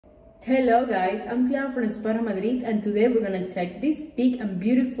Hello guys, I'm Clara from Spotahome, Madrid, and today we're gonna check this big and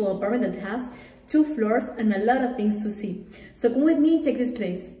beautiful apartment that has 2 floors and a lot of things to see. So come with me, check this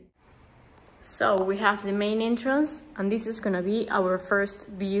place. So we have the main entrance, and this is gonna be our first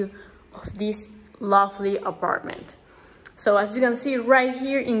view of this lovely apartment. So as you can see right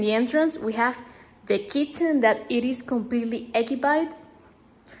here in the entrance, we have the kitchen that it is completely occupied.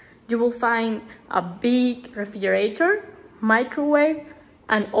 You will find a big refrigerator, microwave,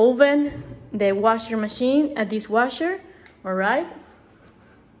 an oven, the washer machine, a dishwasher, all right?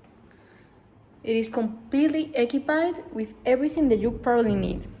 It is completely occupied with everything that you probably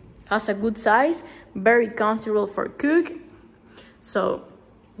need. Has a good size, very comfortable for cook. So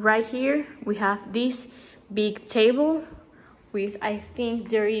right here we have this big table with, I think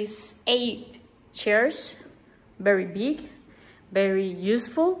there is 8 chairs, very big, very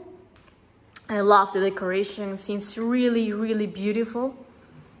useful. I love the decoration, seems really beautiful.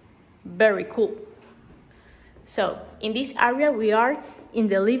 Very cool. So in this area we are in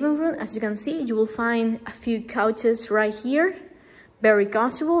the living room. As you can see, you will find a few couches right here, very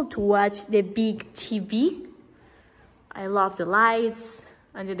comfortable to watch the big TV. I love the lights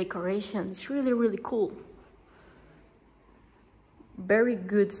and the decoration. It's really cool. Very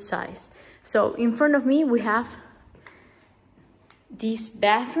good size. So in front of me we have this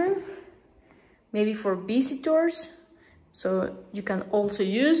bathroom, maybe for visitors. So you can also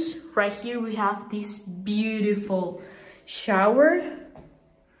use, right here we have this beautiful shower.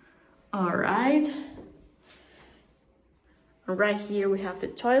 All right. Right here we have the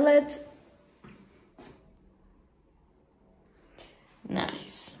toilet.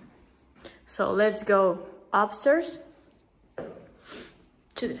 Nice. So let's go upstairs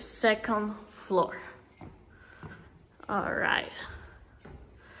to the second floor. All right.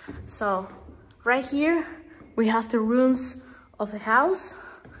 So right here we have the rooms of the house.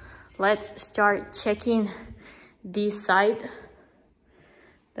 Let's start checking this side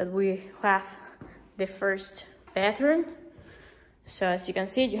that we have the first bathroom. So as you can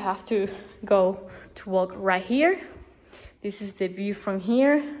see, you have to walk right here. This is the view from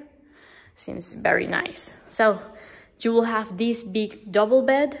here. Seems very nice. So you will have this big double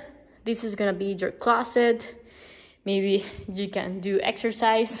bed. This is gonna be your closet. Maybe you can do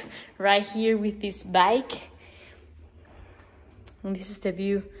exercise right here with this bike. And this is the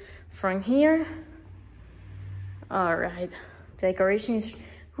view from here. All right, the decoration is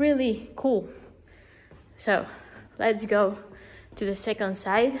really cool. So let's go to the second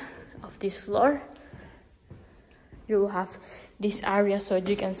side of this floor. You will have this area so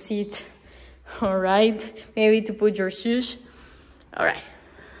you can sit. All right, maybe to put your shoes. All right,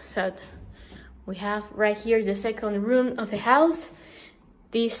 so we have right here the second room of the house.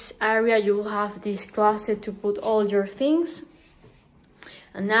 This area you will have this closet to put all your things.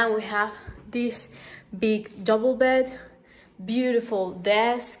 And now we have this big double bed, beautiful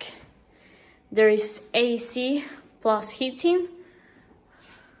desk. There is AC plus heating.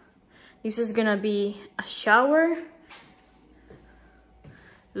 This is gonna be a shower.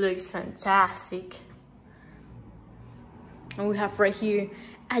 Looks fantastic. And we have right here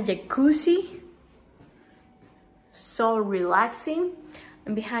a jacuzzi. So relaxing.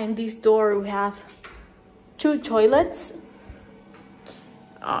 And behind this door we have 2 toilets.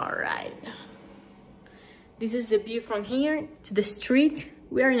 All right, this is the view from here to the street.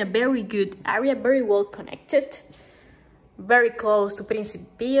 We are in a very good area, very well connected, very close to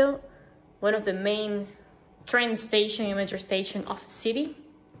Imperial, one of the main train station and metro station of the city.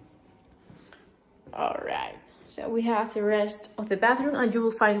 All right, so we have the rest of the bathroom, and you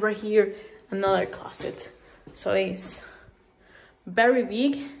will find right here another closet. So it's very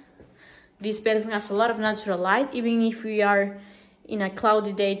big. This bedroom has a lot of natural light, even if we are in a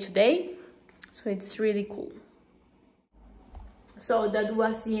cloudy day today, so it's really cool. So that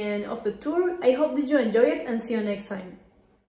was the end of the tour. I hope that you enjoyed it, and see you next time.